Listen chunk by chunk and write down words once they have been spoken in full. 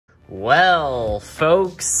Well,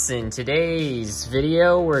 folks, in today's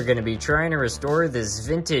video, we're going to be trying to restore this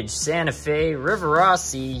vintage Santa Fe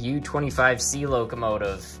Rivarossi U25C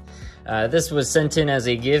locomotive. This was sent in as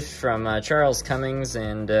a gift from Charles Cummings,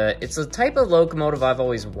 and it's a type of locomotive I've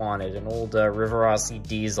always wanted, an old Rivarossi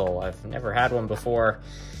diesel. I've never had one before,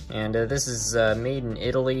 and this is made in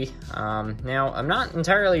Italy. Now, I'm not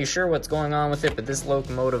entirely sure what's going on with it, but this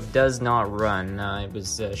locomotive does not run. It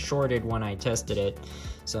was shorted when I tested it.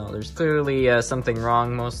 So there's clearly something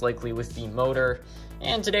wrong, most likely with the motor.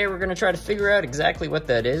 And today we're going to try to figure out exactly what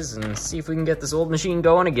that is and see if we can get this old machine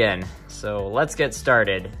going again. So let's get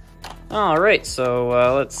started. Alright,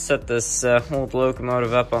 so let's set this old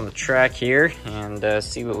locomotive up on the track here and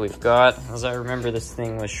see what we've got. As I remember, this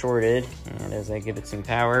thing was shorted, and as I give it some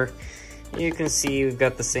power, you can see we've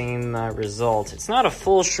got the same result. It's not a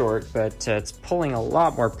full short, but it's pulling a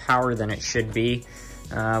lot more power than it should be.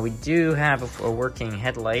 We do have a working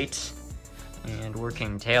headlight and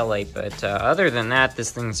working taillight, but other than that,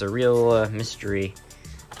 this thing's a real mystery.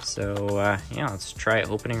 So yeah, let's try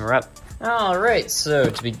opening her up. Alright, so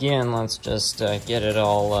to begin, let's just get it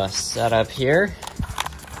all set up here.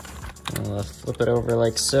 We'll flip it over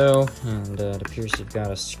like so, and it appears you've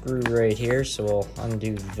got a screw right here, so we'll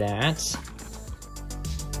undo that.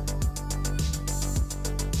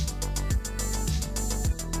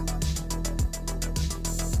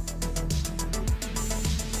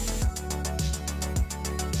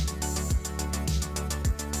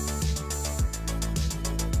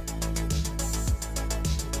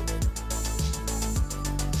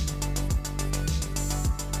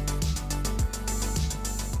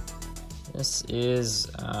 This is,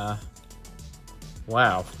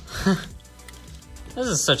 wow. This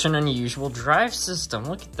is such an unusual drive system.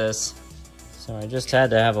 Look at this. So I just had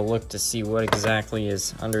to have a look to see what exactly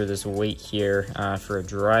is under this weight here for a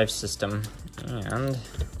drive system. And,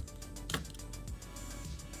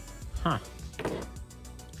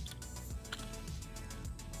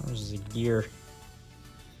 there's the gear.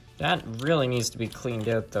 That really needs to be cleaned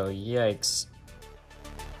out though, yikes.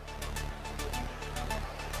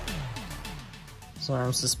 So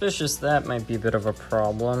I'm suspicious that might be a bit of a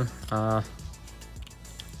problem. Oh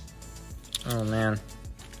man.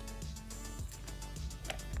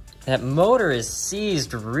 That motor is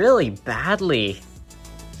seized really badly.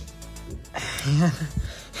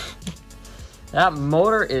 That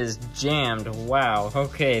motor is jammed. Wow.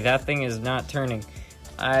 Okay, that thing is not turning.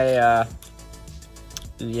 Yeah,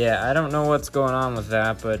 I don't know what's going on with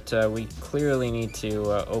that, but we clearly need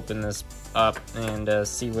to open this up and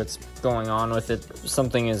see what's going on with it.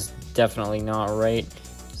 Something is definitely not right.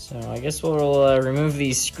 So I guess we'll remove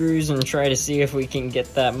these screws and try to see if we can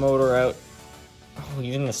get that motor out. Oh,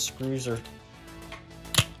 even the screws are...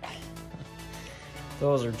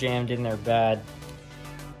 Those are jammed in there bad.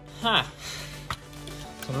 Huh.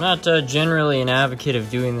 I'm not generally an advocate of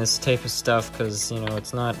doing this type of stuff because, you know,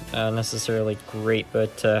 it's not necessarily great,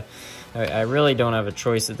 but I really don't have a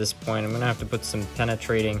choice at this point. I'm going to have to put some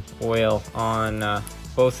penetrating oil on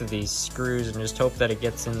both of these screws and just hope that it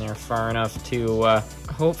gets in there far enough to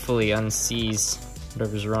hopefully unseize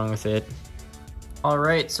whatever's wrong with it.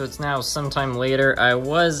 Alright, so it's now sometime later. I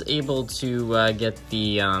was able to get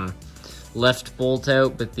the left bolt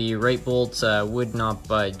out, but the right bolt would not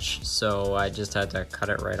budge, so I just had to cut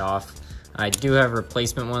it right off. I do have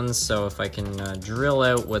replacement ones, so if I can drill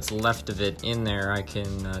out what's left of it in there, I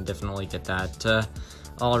can definitely get that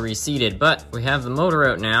all reseated. But we have the motor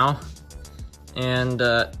out now, and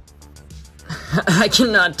I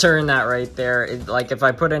cannot turn that right there. Like, if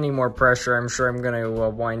I put any more pressure, I'm sure I'm going to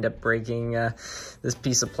wind up breaking this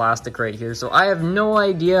piece of plastic right here. So I have no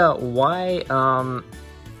idea why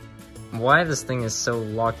this thing is so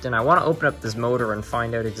locked in. I want to open up this motor and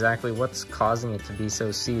find out exactly what's causing it to be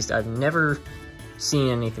so seized. I've never seen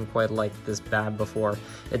anything quite like this bad before.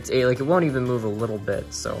 Like, it won't even move a little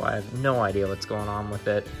bit, so I have no idea what's going on with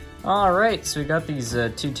it. Alright, so we got these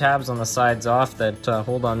two tabs on the sides off that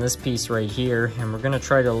hold on this piece right here, and we're going to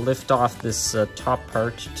try to lift off this top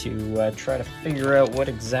part to try to figure out what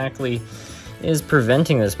exactly is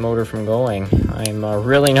preventing this motor from going. I'm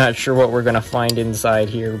really not sure what we're gonna find inside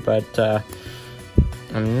here, but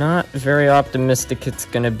I'm not very optimistic it's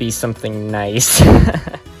gonna be something nice.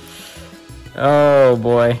 Oh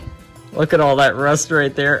boy, look at all that rust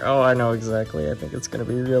right there. Oh, I know exactly. I think it's gonna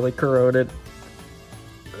be really corroded.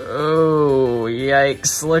 Oh,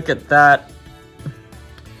 yikes, look at that.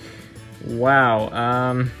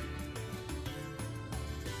 Wow,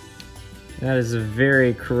 that is a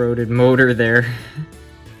very corroded motor there.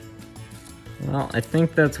 Well, I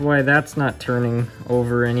think that's why that's not turning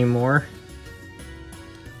over anymore.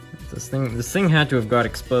 This This thing had to have got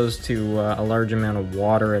exposed to a large amount of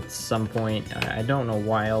water at some point. I don't know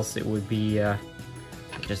why else it would be.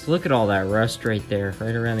 Just look at all that rust right there,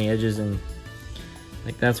 right around the edges, and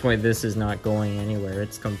like that's why this is not going anywhere.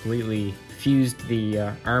 It's completely fused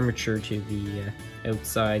the armature to the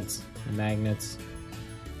outsides, the magnets.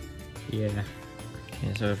 Yeah.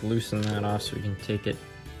 Okay, so I've loosened that off so we can take it.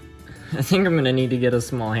 I think I'm gonna need to get a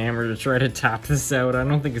small hammer to try to tap this out. I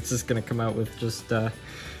don't think it's just gonna come out with just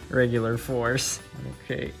regular force.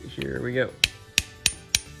 Okay, here we go.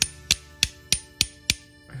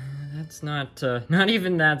 That's not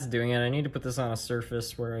even that's doing it. I need to put this on a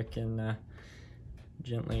surface where I can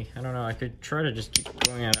gently, I don't know, I could try to just keep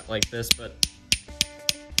going at it like this, but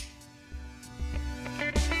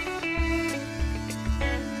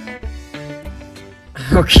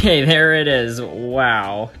okay, there it is.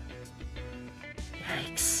 Wow.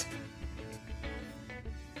 Yikes.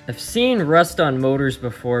 I've seen rust on motors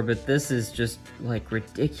before, but this is just like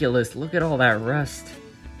ridiculous. Look at all that rust.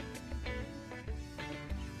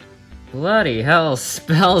 Bloody hell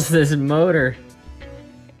spells this motor.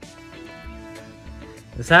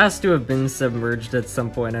 This has to have been submerged at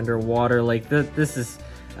some point underwater. Like this is,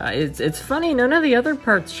 it's funny, none of the other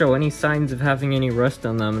parts show any signs of having any rust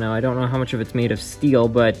on them. Now, I don't know how much of it's made of steel,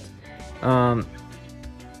 but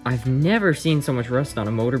I've never seen so much rust on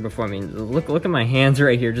a motor before. I mean, look at my hands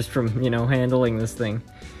right here just from, you know, handling this thing.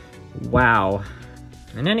 Wow.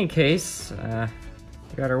 In any case,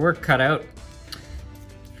 we got our work cut out.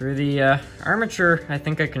 For the armature, I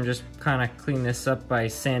think I can just kind of clean this up by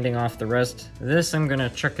sanding off the rust. This, I'm gonna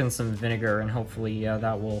chuck in some vinegar and hopefully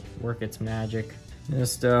that will work its magic.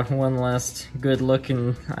 Just one last good look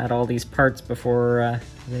at all these parts before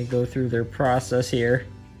they go through their process here.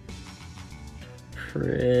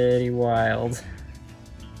 Pretty wild.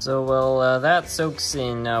 So, well, that soaks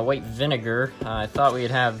in white vinegar. I thought we'd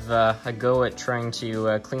have a go at trying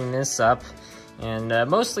to clean this up. And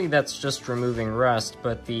mostly that's just removing rust,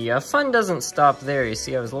 but the fun doesn't stop there. You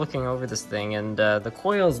see, I was looking over this thing, and the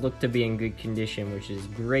coils look to be in good condition, which is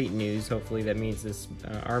great news. Hopefully that means this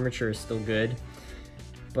armature is still good.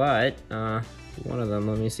 But one of them,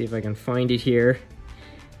 let me see if I can find it here.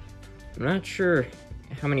 I'm not sure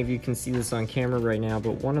how many of you can see this on camera right now,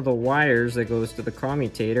 but one of the wires that goes to the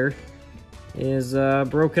commutator is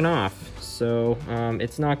broken off. So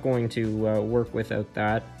it's not going to work without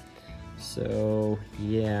that. So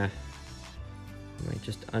yeah, I might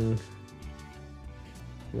just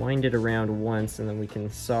wind it around once and then we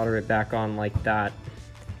can solder it back on like that.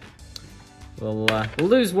 We'll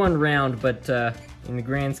lose one round, but in the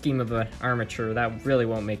grand scheme of an armature, that really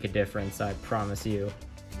won't make a difference, I promise you.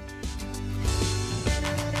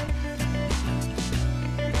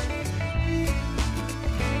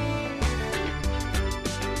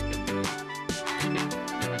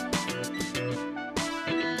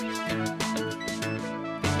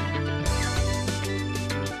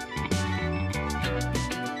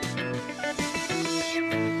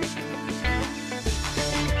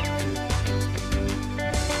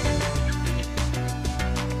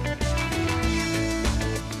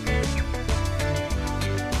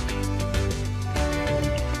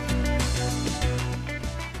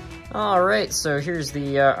 Alright, so here's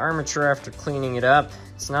the armature after cleaning it up.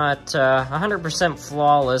 It's not 100%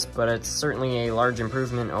 flawless, but it's certainly a large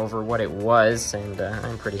improvement over what it was, and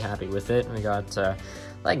I'm pretty happy with it. We got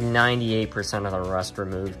like 98% of the rust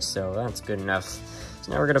removed, so that's good enough.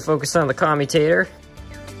 So now we're going to focus on the commutator.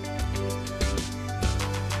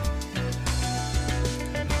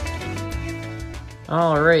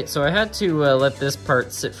 Alright, so I had to let this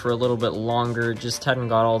part sit for a little bit longer, just hadn't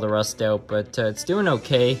got all the rust out, but it's doing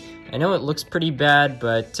okay. I know it looks pretty bad,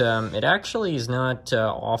 but it actually is not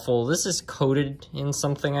awful. This is coated in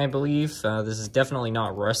something, I believe. This is definitely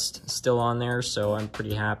not rust still on there, so I'm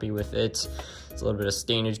pretty happy with it. There's a little bit of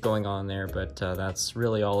stainage going on there, but that's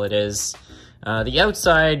really all it is. The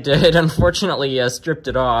outside, it unfortunately stripped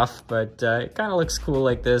it off, but it kind of looks cool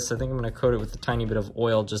like this. I think I'm going to coat it with a tiny bit of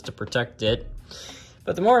oil just to protect it.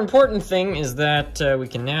 But the more important thing is that we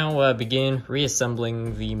can now begin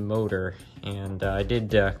reassembling the motor. And I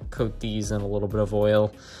did coat these in a little bit of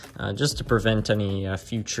oil just to prevent any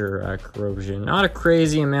future corrosion. Not a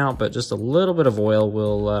crazy amount, but just a little bit of oil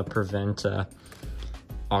will prevent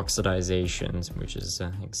oxidizations, which is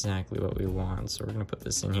exactly what we want. So we're going to put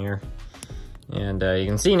this in here. And you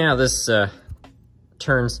can see now this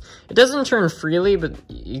turns. It doesn't turn freely, but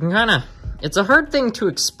you can kind of... It's a hard thing to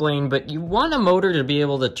explain, but you want a motor to be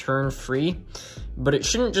able to turn free, but it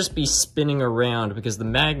shouldn't just be spinning around because the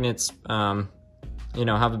magnets, you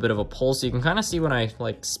know, have a bit of a pull. So you can kind of see when I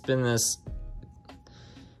like spin this,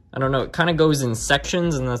 I don't know, it kind of goes in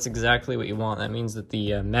sections, and that's exactly what you want. That means that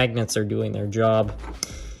the magnets are doing their job.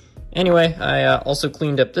 Anyway, I also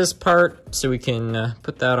cleaned up this part, so we can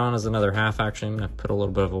put that on as another half action. I'm going to put a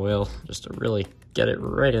little bit of oil just to really get it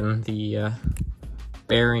right in the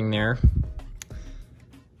bearing there.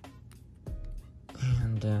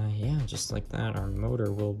 And yeah, just like that, our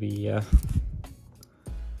motor will be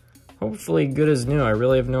hopefully good as new. I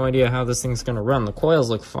really have no idea how this thing's going to run. The coils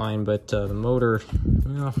look fine, but the motor,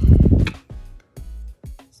 well,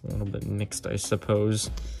 it's a little bit mixed, I suppose.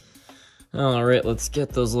 Alright, let's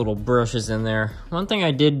get those little brushes in there. One thing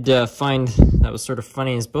I did find that was sort of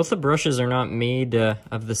funny is both the brushes are not made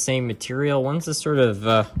of the same material. One's this sort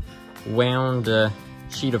of wound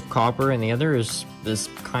sheet of copper, and the other is this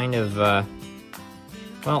kind of,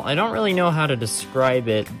 well, I don't really know how to describe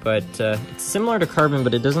it, but it's similar to carbon,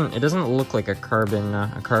 but it doesn't look like a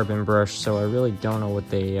carbon brush, so I really don't know what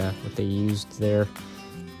they used there.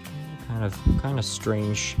 Kind of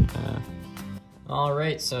strange.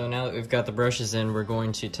 Alright, so now that we've got the brushes in, we're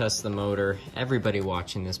going to test the motor. Everybody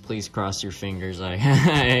watching this, please cross your fingers. I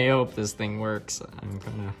hope this thing works. I'm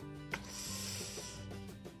kind of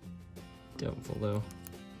doubtful though.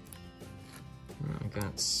 I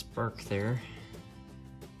got spark there.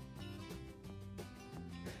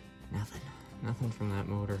 Nothing from that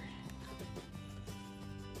motor.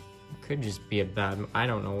 It could just be a bad, I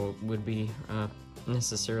don't know what would be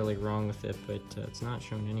necessarily wrong with it, but it's not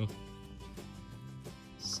showing any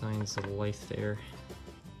signs of life there.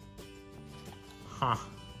 Huh.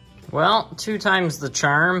 Well, 2 times the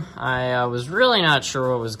charm. I was really not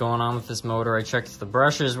sure what was going on with this motor. I checked if the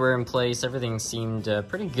brushes were in place. Everything seemed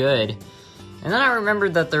pretty good. And then I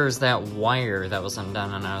remembered that there was that wire that was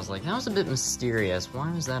undone, and I was like, that was a bit mysterious.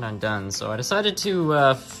 Why was that undone? So I decided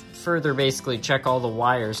to further basically check all the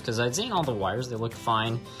wires, because I'd seen all the wires. They looked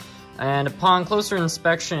fine. And upon closer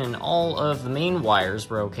inspection, all of the main wires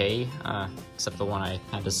were okay, except the one I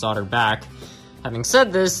had to solder back. Having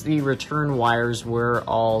said this, the return wires were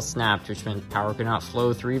all snapped, which meant power could not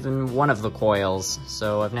flow through even one of the coils.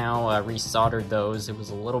 So I've now resoldered those. It was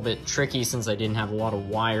a little bit tricky since I didn't have a lot of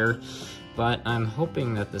wire, but I'm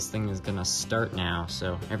hoping that this thing is gonna start now.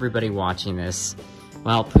 So everybody watching this,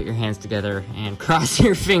 well, put your hands together and cross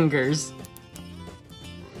your fingers.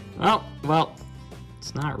 Well.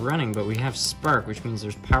 It's not running, but we have spark, which means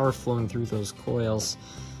there's power flowing through those coils.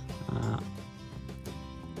 I don't know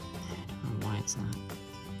why it's not.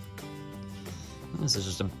 This is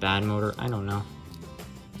just a bad motor. I don't know.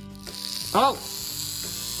 Oh!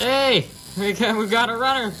 Hey! We got a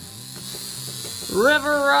runner!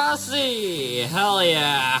 Rivarossi! Hell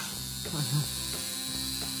yeah!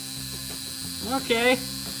 Okay.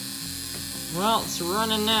 Well, it's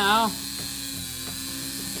running now.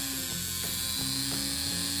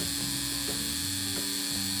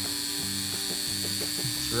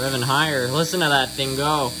 Revving higher. Listen to that thing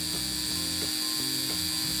go.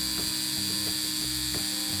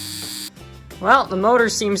 Well, the motor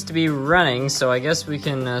seems to be running, so I guess we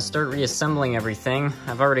can start reassembling everything.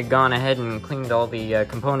 I've already gone ahead and cleaned all the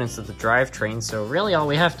components of the drivetrain, so really all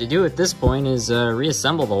we have to do at this point is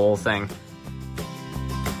reassemble the whole thing.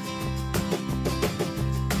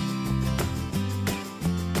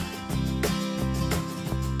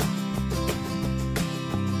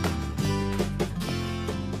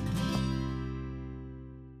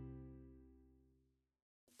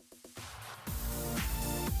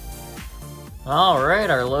 Alright,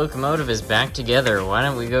 our locomotive is back together. Why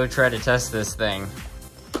don't we go try to test this thing?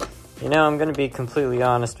 You know, I'm gonna be completely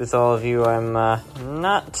honest with all of you. I'm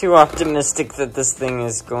not too optimistic that this thing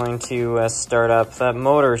is going to start up. That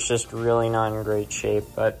motor is just really not in great shape,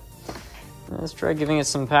 but let's try giving it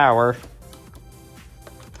some power.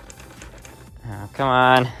 Oh, come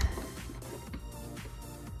on.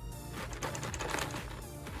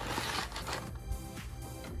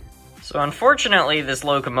 So unfortunately, this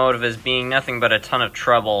locomotive is being nothing but a ton of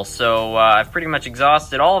trouble, so I've pretty much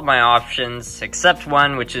exhausted all of my options, except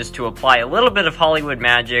one, which is to apply a little bit of Hollywood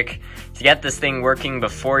magic to get this thing working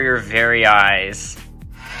before your very eyes.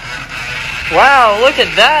 Wow, look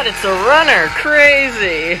at that! It's a runner!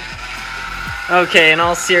 Crazy! Okay, in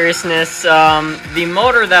all seriousness, the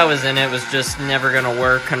motor that was in it was just never gonna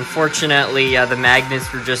work. Unfortunately, the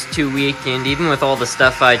magnets were just too weak, and even with all the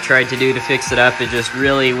stuff I tried to do to fix it up, it just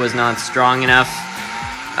really was not strong enough.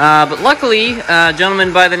 But luckily, a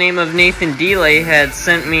gentleman by the name of Nathan Delay had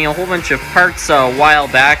sent me a whole bunch of parts a while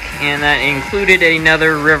back, and that included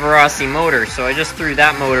another Rivarossi motor, so I just threw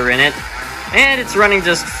that motor in it. And it's running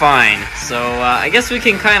just fine, so I guess we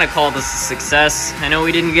can kind of call this a success. I know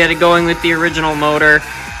we didn't get it going with the original motor,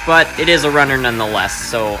 but it is a runner nonetheless,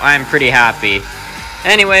 so I'm pretty happy.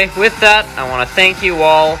 Anyway, with that, I want to thank you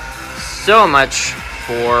all so much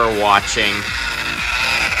for watching.